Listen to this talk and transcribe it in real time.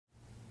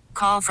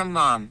call from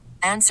mom.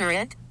 Answer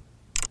it.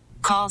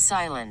 Call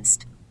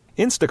silenced.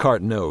 Instacart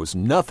knows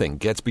nothing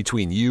gets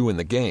between you and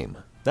the game.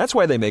 That's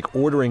why they make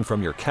ordering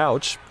from your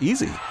couch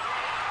easy.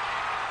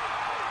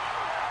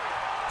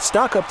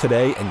 Stock up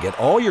today and get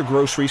all your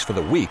groceries for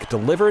the week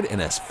delivered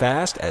in as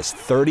fast as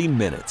 30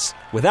 minutes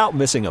without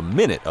missing a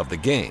minute of the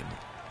game.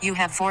 You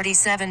have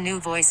 47 new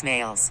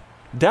voicemails.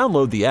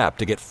 Download the app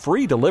to get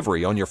free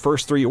delivery on your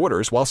first 3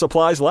 orders while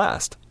supplies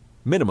last.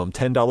 Minimum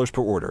 $10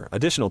 per order.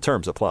 Additional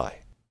terms apply.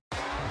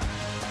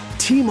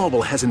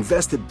 T-Mobile has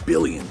invested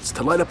billions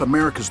to light up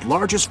America's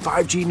largest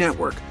 5G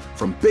network,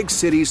 from big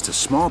cities to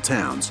small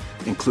towns,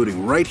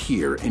 including right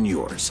here in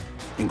yours.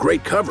 And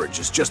great coverage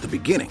is just the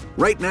beginning.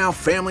 Right now,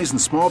 families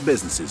and small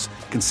businesses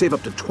can save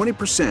up to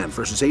 20%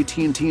 versus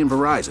AT&T and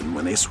Verizon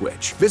when they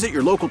switch. Visit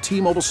your local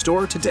T-Mobile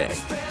store today.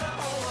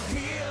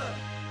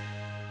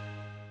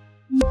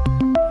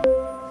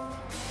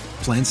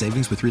 Plan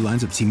savings with 3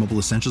 lines of T-Mobile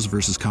Essentials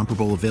versus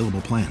comparable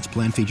available plans.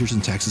 Plan features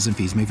and taxes and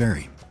fees may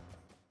vary.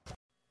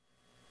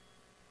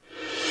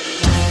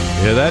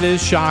 Yeah, that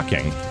is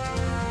shocking.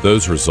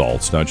 Those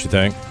results, don't you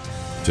think?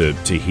 To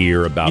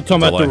hear about you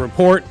talking about the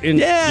report?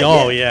 Yeah.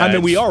 I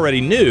mean, we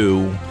already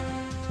knew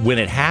when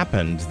it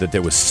happened that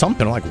there was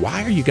something like,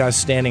 why are you guys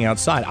standing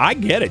outside? I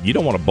get it. You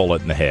don't want a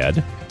bullet in the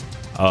head.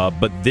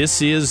 But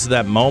this is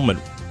that moment.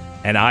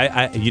 And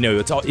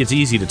it's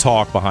easy to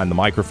talk behind the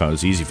microphone.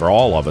 It's easy for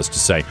all of us to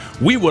say,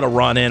 we would have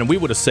run in and we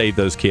would have saved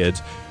those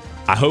kids.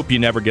 I hope you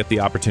never get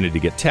the opportunity to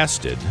get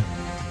tested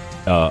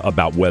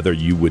about whether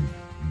you would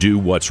do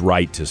what's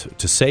right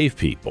to save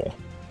people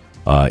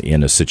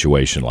in a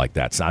situation like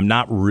that. So I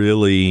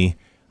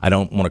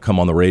don't want to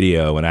come on the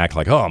radio and act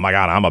like, oh my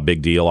God, I'm a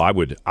big deal. I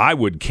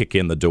would kick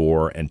in the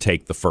door and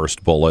take the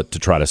first bullet to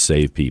try to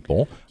save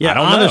people. Yeah, I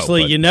don't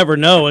honestly, know, you never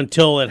know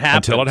until it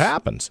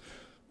happens.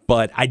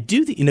 But I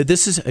do,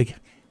 this is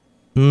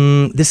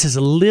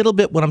a little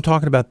bit what I'm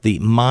talking about, the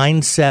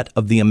mindset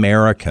of the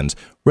Americans.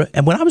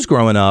 And when I was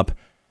growing up,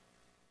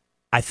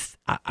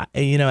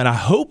 and I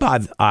hope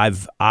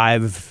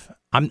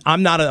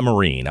I'm not a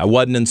Marine. I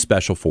wasn't in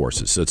Special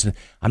Forces, so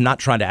I'm not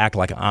trying to act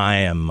like I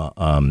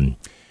am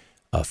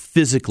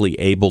physically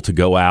able to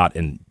go out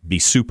and be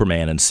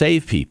Superman and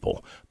save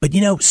people. But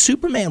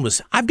Superman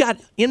I've got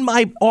in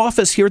my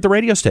office here at the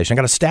radio station, I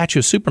got a statue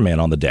of Superman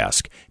on the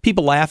desk.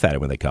 People laugh at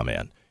it when they come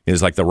in.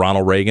 It's like the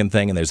Ronald Reagan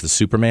thing, and there's the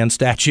Superman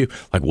statue.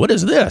 Like, what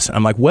is this? And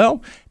I'm like,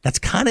 well, that's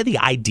kind of the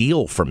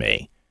ideal for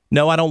me.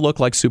 No, I don't look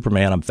like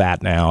Superman. I'm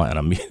fat now, and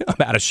I'm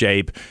out of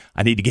shape.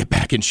 I need to get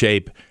back in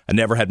shape. I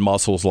never had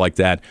muscles like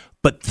that.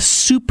 But the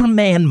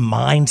Superman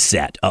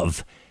mindset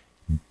of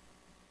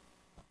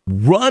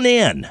run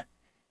in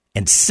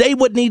and say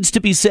what needs to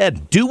be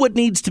said, do what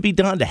needs to be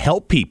done to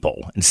help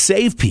people and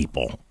save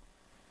people.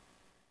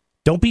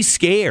 Don't be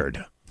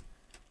scared.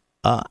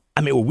 Are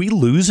we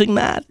losing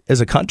that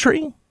as a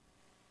country?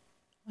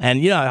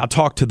 And, I'll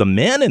talk to the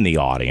men in the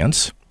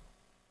audience.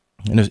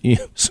 And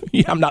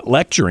I'm not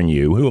lecturing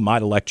you. Who am I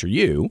to lecture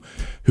you?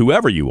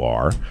 Whoever you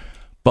are.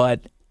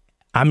 But,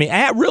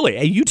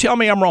 really, you tell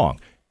me I'm wrong.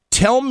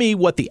 Tell me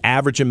what the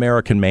average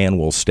American man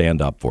will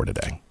stand up for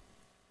today.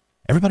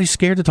 Everybody's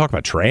scared to talk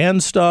about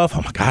trans stuff.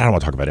 Oh, my God, I don't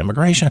want to talk about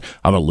immigration.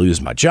 I'm going to lose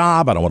my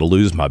job. I don't want to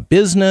lose my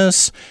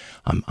business.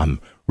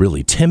 I'm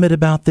really timid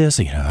about this.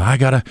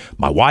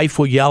 My wife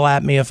will yell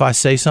at me if I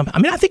say something.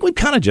 I think we've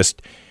kind of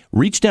just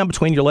reached down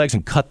between your legs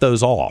and cut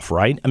those off,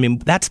 right?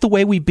 That's the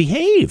way we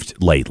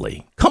behaved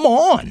lately. Come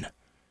on.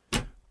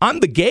 I'm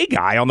the gay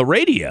guy on the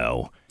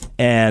radio,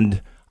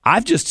 and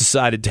I've just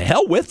decided to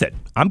hell with it.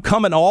 I'm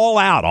coming all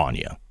out on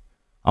you.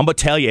 I'm going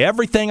to tell you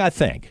everything I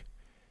think.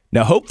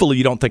 Now, hopefully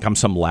you don't think I'm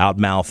some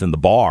loudmouth in the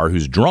bar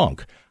who's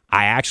drunk.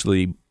 I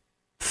actually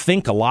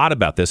think a lot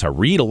about this. I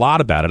read a lot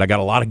about it. I got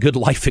a lot of good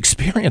life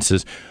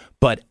experiences.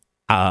 But,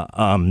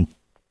 I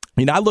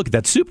look at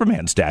that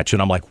Superman statue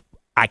and I'm like,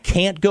 I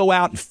can't go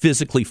out and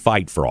physically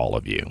fight for all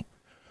of you.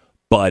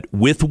 But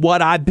with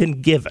what I've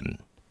been given,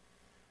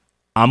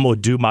 I'm going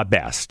to do my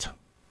best.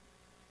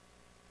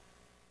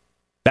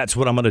 That's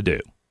what I'm going to do.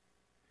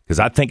 Because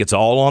I think it's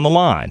all on the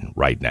line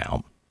right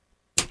now.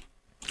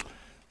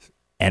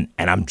 And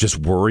I'm just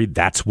worried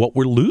that's what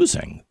we're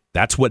losing.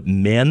 That's what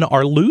men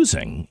are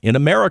losing in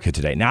America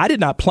today. Now, I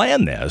did not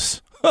plan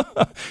this.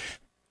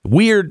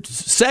 Weird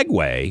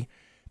segue,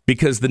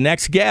 because the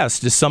next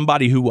guest is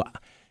somebody who,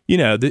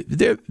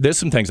 there's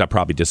some things I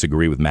probably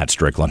disagree with Matt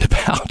Strickland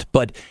about,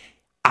 but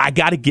I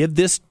got to give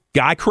this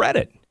guy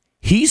credit.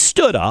 He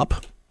stood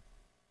up.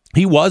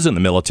 He was in the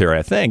military,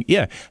 I think.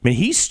 Yeah.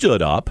 He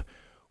stood up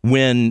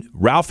when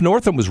Ralph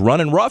Northam was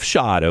running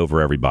roughshod over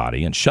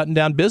everybody and shutting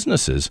down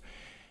businesses.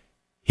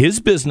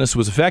 His business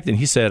was affected.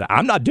 He said,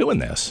 I'm not doing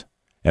this.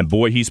 And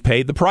boy, he's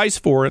paid the price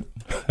for it.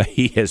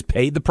 He has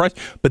paid the price.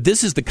 But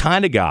this is the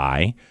kind of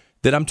guy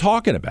that I'm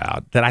talking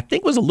about that I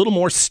think was a little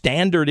more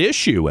standard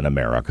issue in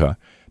America.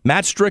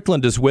 Matt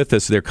Strickland is with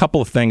us. There are a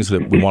couple of things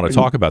that we want to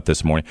talk about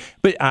this morning.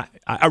 But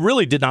I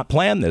really did not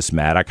plan this,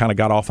 Matt. I kind of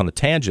got off on a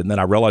tangent, and then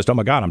I realized, oh,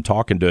 my God, I'm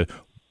talking to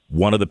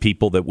one of the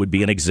people that would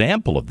be an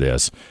example of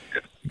this.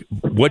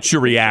 what's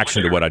your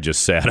reaction to what I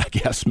just said, I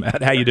guess,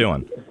 Matt? How you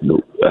doing?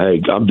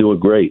 Hey, I'm doing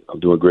great. I'm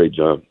doing great,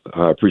 John.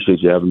 I appreciate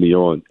you having me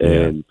on.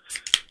 And,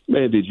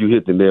 man, did you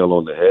hit the nail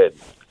on the head.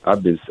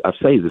 I've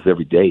say this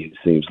every day, it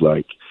seems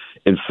like.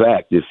 In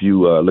fact, if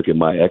you look at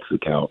my X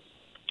account,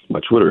 my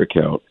Twitter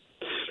account,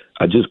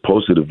 I just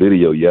posted a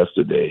video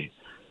yesterday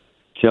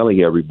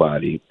telling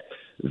everybody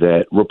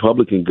that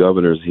Republican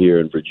governors here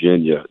in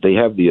Virginia, they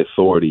have the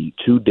authority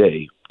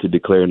today to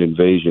declare an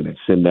invasion and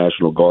send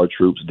National Guard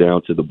troops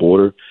down to the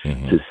border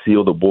to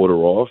seal the border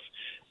off.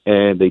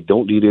 And they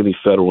don't need any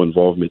federal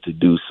involvement to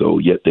do so,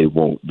 yet they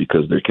won't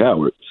because they're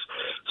cowards.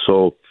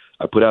 So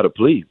I put out a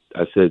plea.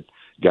 I said,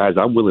 guys,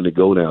 I'm willing to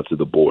go down to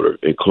the border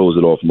and close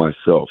it off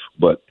myself,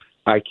 but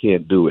I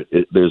can't do it.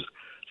 There's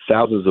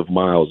thousands of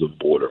miles of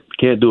border.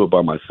 Can't do it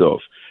by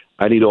myself.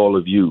 I need all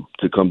of you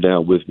to come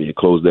down with me and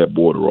close that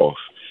border off.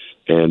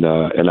 And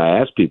I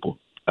asked people,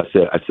 I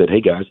said,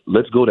 hey, guys,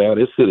 let's go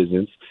down as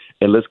citizens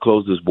and let's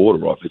close this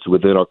border off. It's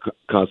within our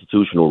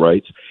constitutional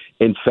rights.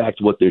 In fact,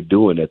 what they're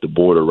doing at the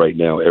border right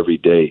now every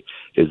day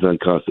is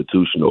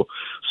unconstitutional.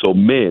 So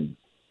men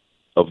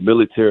of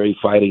military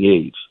fighting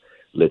age,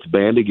 let's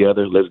band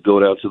together, let's go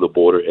down to the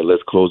border, and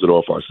let's close it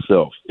off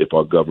ourselves if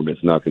our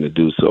government's not going to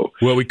do so.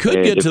 Well, we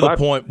could get to the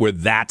point where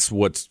that's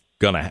what's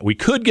going to – we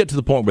could get to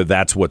the point where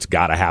that's what's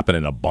got to happen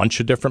in a bunch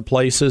of different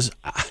places.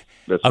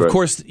 Of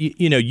course,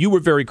 you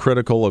were very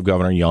critical of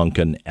Governor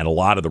Youngkin and a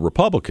lot of the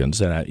Republicans.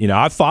 And,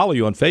 I follow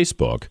you on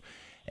Facebook,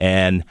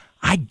 and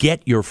I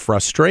get your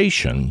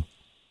frustration.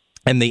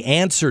 And the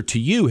answer to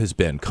you has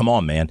been, come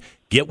on, man,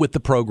 get with the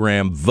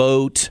program,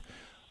 vote,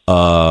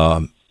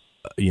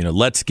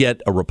 let's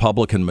get a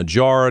Republican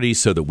majority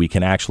so that we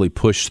can actually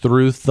push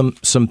through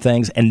some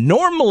things. And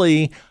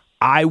normally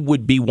I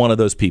would be one of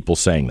those people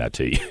saying that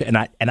to you. And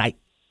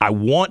I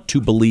want to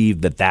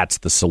believe that that's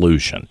the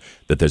solution,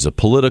 that there's a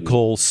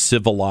political,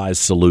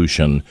 civilized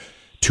solution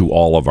to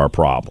all of our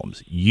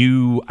problems.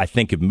 You, I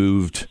think, have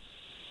moved,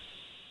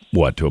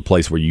 to a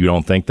place where you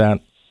don't think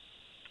that?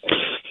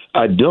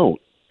 I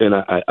don't. And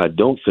I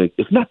don't think –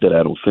 it's not that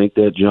I don't think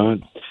that,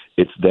 John.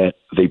 It's that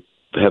they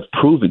have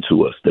proven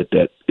to us that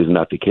is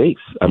not the case.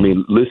 I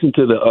mean, listen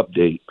to the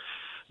update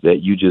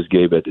that you just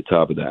gave at the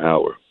top of the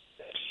hour.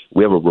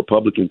 We have a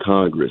Republican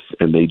Congress,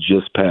 and they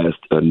just passed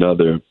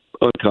another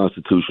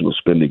unconstitutional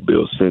spending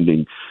bill,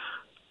 sending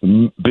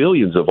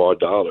billions of our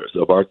dollars,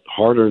 of our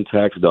hard-earned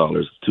tax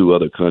dollars, to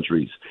other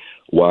countries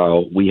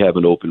while we have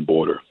an open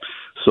border.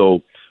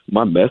 So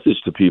my message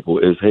to people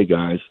is, hey,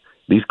 guys,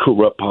 these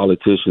corrupt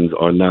politicians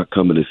are not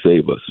coming to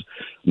save us.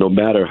 No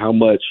matter how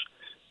much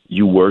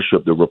you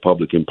worship the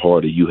Republican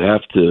Party, you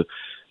have to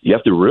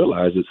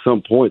realize at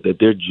some point that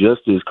they're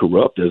just as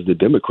corrupt as the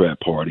Democrat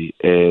Party,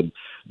 and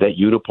that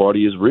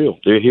uniparty is real.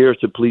 They're here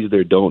to please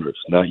their donors,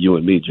 not you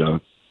and me,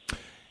 John.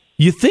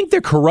 You think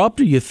they're corrupt,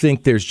 or you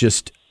think there's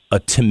just a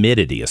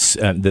timidity,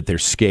 that they're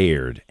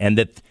scared, and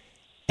that,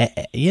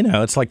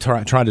 it's like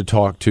trying to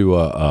talk to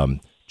a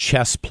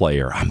chess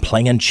player. I'm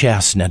playing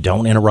chess. Now,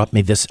 don't interrupt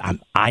me.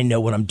 I know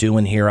what I'm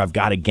doing here. I've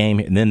got a game.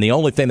 And then the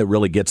only thing that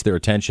really gets their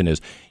attention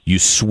is you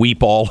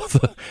sweep all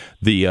of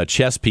the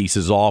chess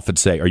pieces off and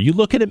say, are you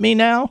looking at me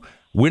now?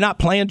 We're not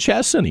playing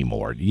chess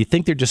anymore. Do you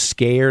think they're just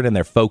scared and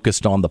they're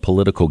focused on the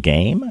political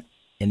game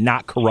and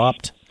not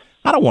corrupt?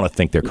 I don't want to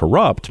think they're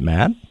corrupt,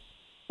 Matt.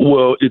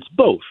 Well, it's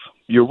both.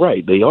 You're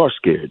right. They are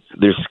scared.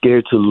 They're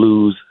scared to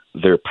lose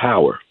their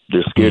power.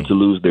 They're scared to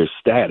lose their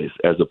status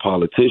as a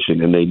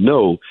politician. And they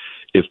know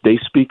if they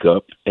speak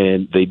up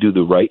and they do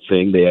the right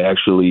thing, they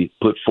actually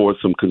put forth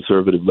some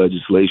conservative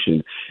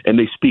legislation, and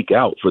they speak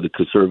out for the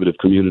conservative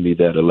community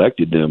that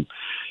elected them,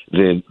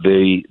 then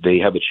they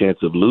have a chance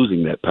of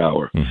losing that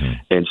power.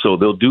 And so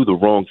they'll do the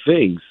wrong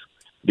things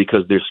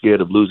because they're scared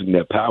of losing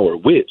that power,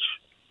 which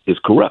is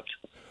corrupt.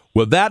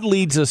 Well, that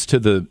leads us to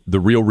the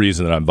real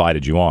reason that I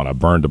invited you on. I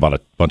burned about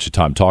a bunch of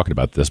time talking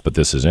about this, but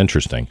this is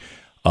interesting.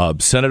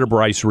 Senator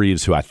Bryce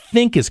Reeves, who I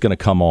think is going to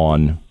come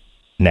on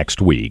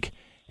next week,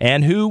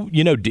 and who,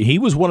 he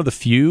was one of the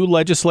few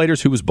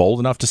legislators who was bold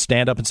enough to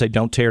stand up and say,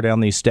 don't tear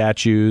down these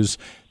statues.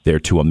 They're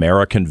to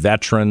American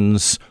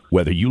veterans,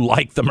 whether you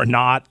like them or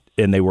not,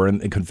 and they were in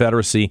the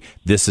Confederacy.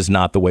 This is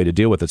not the way to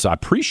deal with it. So I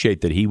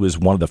appreciate that he was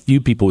one of the few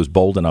people who was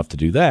bold enough to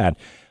do that.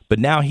 But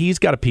now he's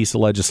got a piece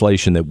of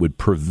legislation that would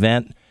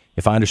prevent,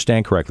 if I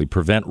understand correctly,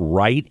 prevent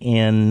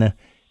write-in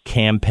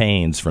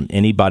campaigns from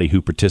anybody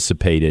who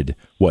participated,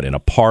 in a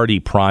party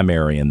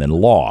primary and then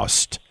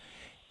lost.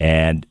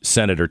 And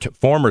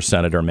former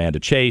Senator Amanda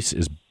Chase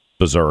is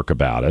berserk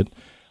about it,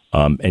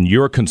 and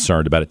you're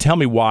concerned about it. Tell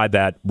me why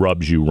that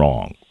rubs you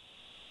wrong.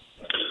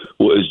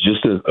 Well, it's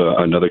just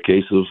another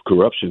case of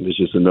corruption. It's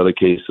just another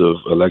case of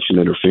election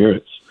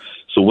interference.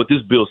 So what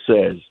this bill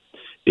says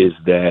is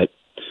that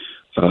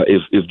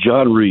if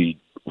John Reed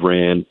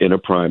ran in a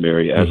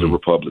primary as a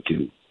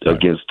Republican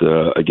against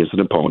an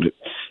opponent,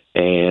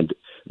 and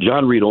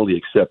John Reed only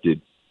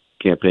accepted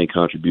campaign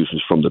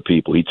contributions from the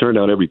people. He turned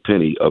down every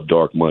penny of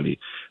dark money.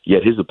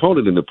 Yet his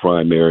opponent in the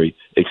primary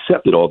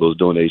accepted all those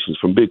donations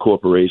from big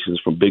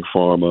corporations, from Big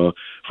Pharma,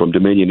 from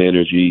Dominion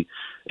Energy,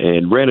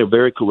 and ran a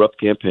very corrupt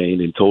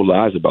campaign and told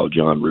lies about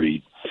John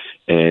Reed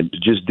and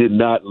just did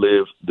not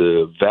live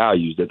the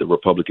values that the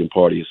Republican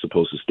Party is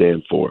supposed to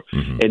stand for.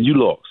 Mm-hmm. And you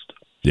lost.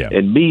 Yeah.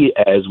 And me,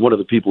 as one of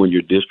the people in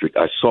your district,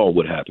 I saw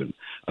what happened.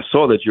 I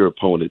saw that your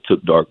opponent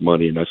took dark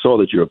money, and I saw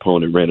that your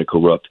opponent ran a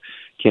corrupt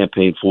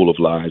campaign full of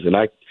lies. And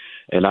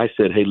I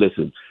said, hey,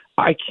 listen,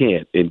 I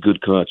can't, in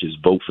good conscience,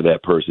 vote for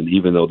that person,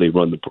 even though they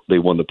won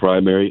the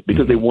primary,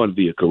 because they won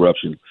via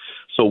corruption.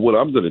 So what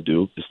I'm going to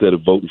do, instead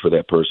of voting for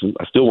that person,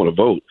 I still want to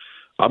vote.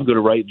 I'm going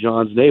to write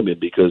John's name in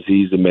because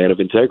he's a man of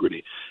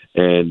integrity,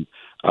 and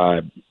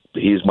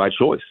he is my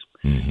choice.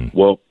 Mm-hmm.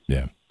 Well,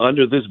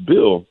 under this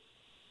bill,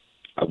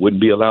 I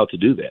wouldn't be allowed to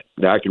do that.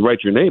 Now, I can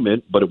write your name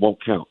in, but it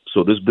won't count.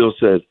 So this bill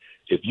says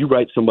if you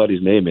write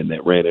somebody's name in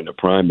that ran in a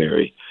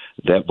primary,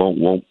 that vote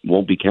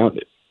won't be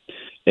counted.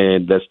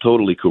 And that's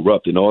totally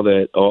corrupt. And all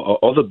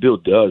the bill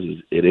does is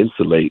it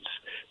insulates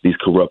these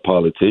corrupt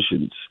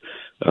politicians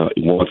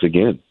once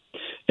again.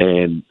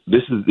 And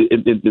this is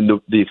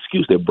the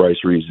excuse that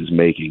Bryce Reeves is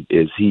making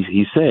is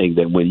he's saying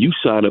that when you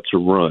sign up to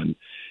run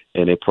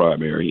in a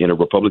primary, in a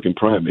Republican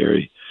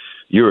primary,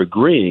 you're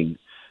agreeing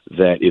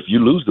that if you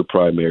lose the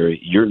primary,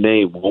 your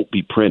name won't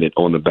be printed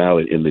on the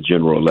ballot in the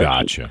general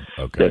election.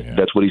 Gotcha. Okay.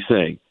 That's what he's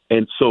saying.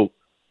 And so,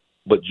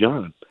 but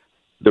John,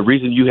 the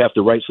reason you have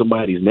to write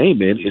somebody's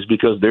name in is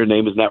because their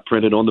name is not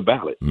printed on the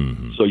ballot.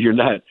 Mm-hmm. So you're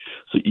not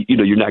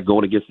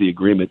going against the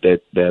agreement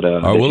that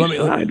you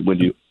signed when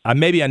you.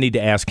 Maybe I need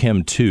to ask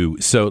him too.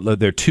 So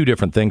there are two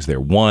different things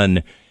there.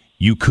 One,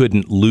 you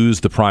couldn't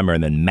lose the primary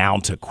and then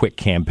mount a quick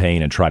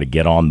campaign and try to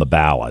get on the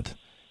ballot,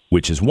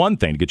 which is one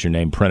thing to get your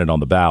name printed on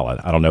the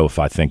ballot. I don't know if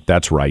I think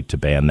that's right to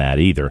ban that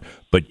either.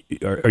 But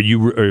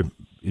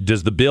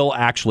does the bill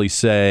actually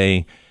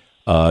say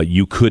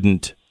you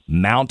couldn't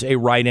mount a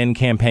write-in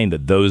campaign,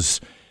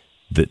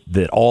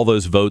 that all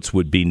those votes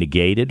would be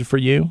negated for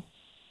you?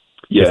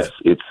 Yes.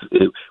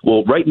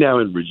 Well, right now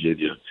in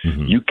Virginia,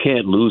 you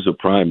can't lose a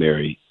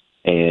primary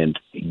and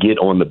get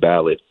on the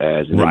ballot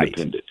as an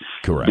independent.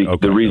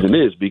 Correct. The reason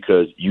is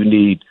because you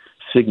need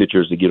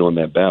signatures to get on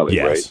that ballot,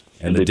 right?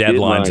 And the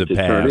deadlines have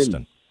passed.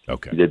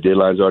 The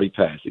deadline's already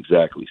passed,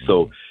 exactly.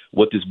 So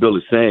what this bill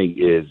is saying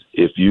is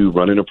if you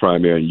run in a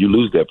primary and you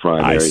lose that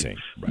primary,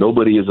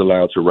 nobody is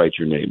allowed to write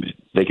your name in.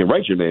 They can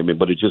write your name in,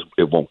 but it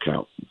won't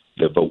count.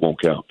 That vote won't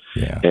count.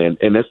 Yeah.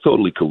 And that's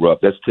totally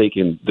corrupt. That's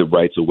taking the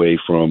rights away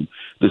from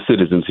the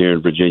citizens here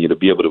in Virginia to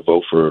be able to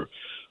vote for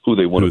who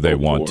they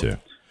want to.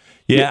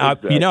 Yeah,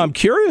 exactly. I'm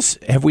curious.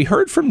 Have we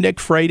heard from Nick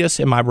Freitas?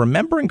 Am I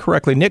remembering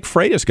correctly? Nick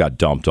Freitas got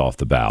dumped off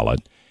the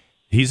ballot.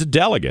 He's a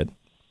delegate,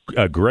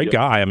 a great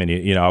guy. I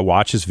mean, I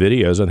watch his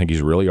videos. I think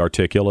he's really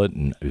articulate,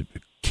 and it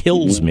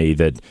kills me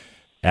that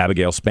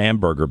Abigail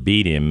Spanberger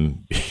beat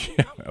him.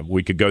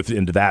 We could go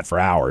into that for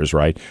hours,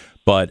 right?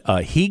 But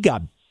he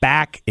got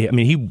back. I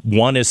mean, he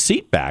won his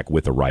seat back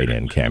with a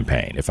write-in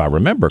campaign, if I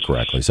remember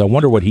correctly. So I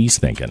wonder what he's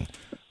thinking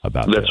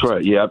about this. That's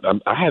right. Yeah,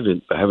 I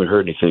haven't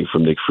heard anything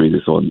from Nick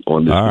Freitas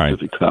on this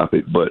specific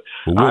topic, but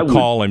we'll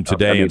call him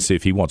today and see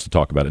if he wants to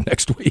talk about it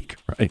next week.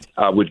 Right?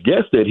 I would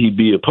guess that he'd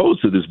be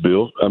opposed to this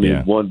bill. I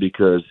mean, one,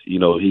 because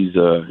he's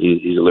a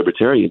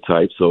libertarian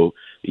type, so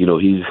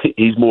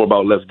he's more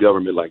about less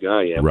government like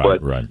I am. Right,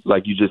 but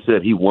like you just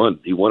said, he won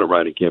a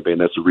writing campaign.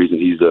 That's the reason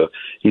he's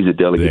a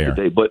delegate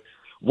today. But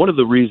one of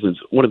the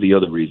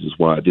other reasons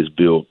why this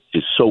bill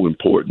is so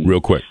important,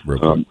 real quick,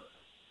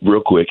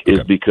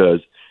 is because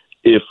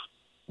if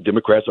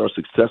Democrats are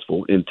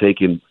successful in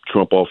taking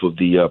Trump off of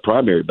the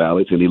primary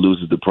ballots and he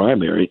loses the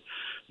primary,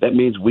 that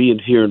means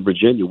here in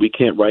Virginia, we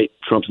can't write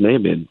Trump's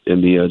name in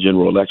the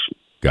general election.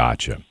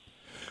 Gotcha.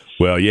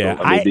 Well, yeah,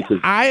 so,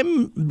 I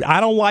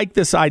don't like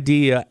this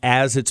idea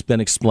as it's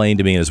been explained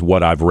to me as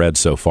what I've read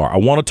so far. I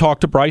want to talk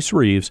to Bryce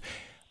Reeves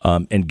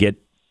and get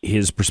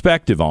his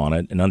perspective on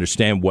it and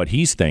understand what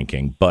he's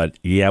thinking. But,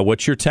 yeah,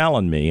 what you're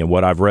telling me and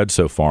what I've read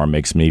so far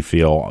makes me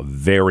feel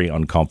very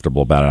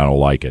uncomfortable about it. I don't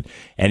like it.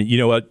 And you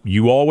know what?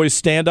 You always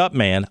stand up,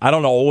 man. I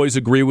don't always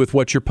agree with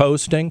what you're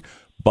posting,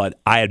 but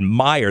I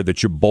admire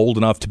that you're bold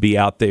enough to be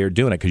out there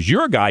doing it because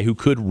you're a guy who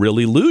could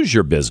really lose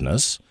your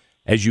business,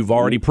 as you've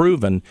already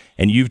proven,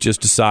 and you've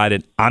just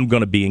decided, I'm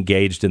going to be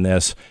engaged in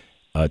this.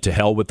 To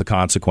hell with the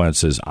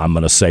consequences. I'm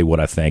going to say what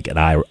I think, and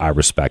I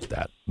respect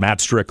that. Matt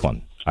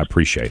Strickland, I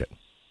appreciate it.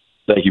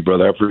 Thank you,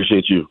 brother. I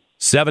appreciate you.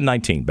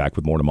 7:19, back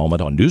with more in a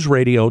moment on News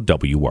Radio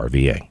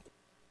WRVA.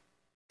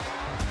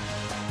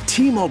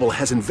 T-Mobile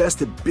has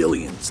invested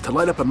billions to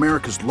light up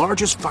America's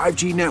largest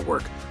 5G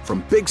network,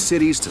 from big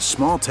cities to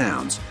small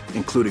towns,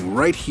 including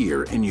right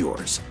here in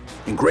yours.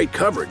 And great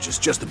coverage is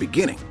just the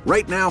beginning.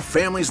 Right now,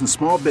 families and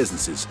small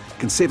businesses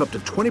can save up to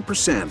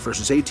 20%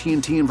 versus AT&T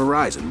and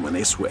Verizon when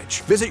they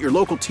switch. Visit your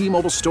local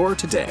T-Mobile store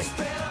today.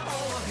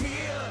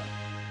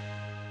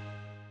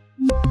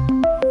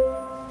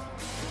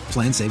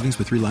 Plan savings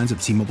with 3 lines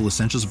of T-Mobile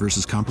Essentials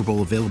versus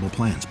comparable available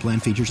plans. Plan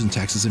features and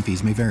taxes and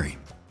fees may vary.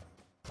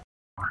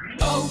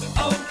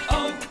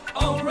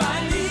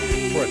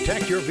 O'Reilly. For a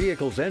Protect your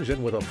vehicle's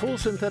engine with a full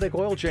synthetic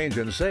oil change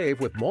and save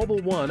with Mobile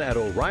One at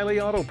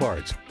O'Reilly Auto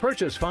Parts.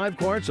 Purchase 5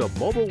 quarts of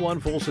Mobile One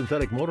full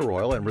synthetic motor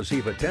oil and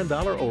receive a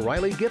 $10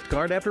 O'Reilly gift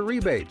card after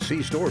rebate.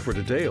 See store for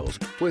details.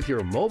 With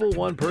your Mobile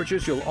One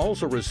purchase, you'll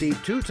also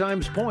receive 2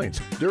 times points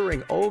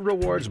during O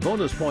Rewards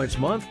Bonus Points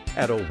Month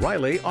at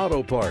O'Reilly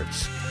Auto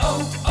Parts.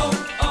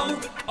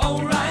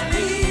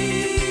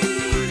 O'Reilly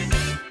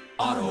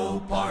Auto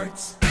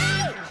Parts.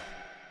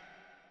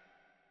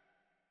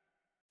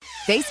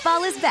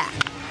 Baseball is back,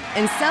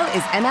 and so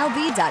is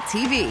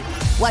MLB.tv.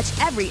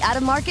 Watch every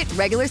out-of-market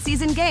regular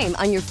season game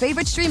on your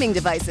favorite streaming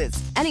devices,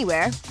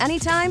 anywhere,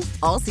 anytime,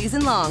 all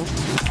season long.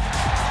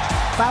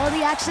 Follow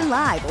the action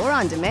live or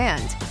on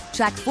demand.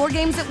 Track 4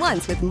 games at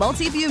once with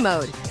multi-view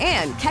mode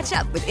and catch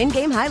up with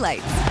in-game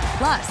highlights.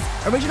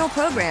 Plus, original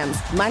programs,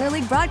 minor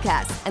league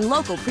broadcasts, and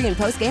local pre- and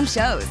post-game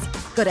shows.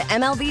 Go to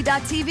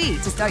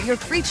MLB.tv to start your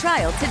free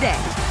trial today.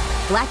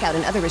 Blackout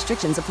and other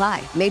restrictions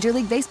apply. Major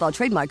League Baseball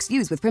trademarks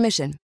used with permission.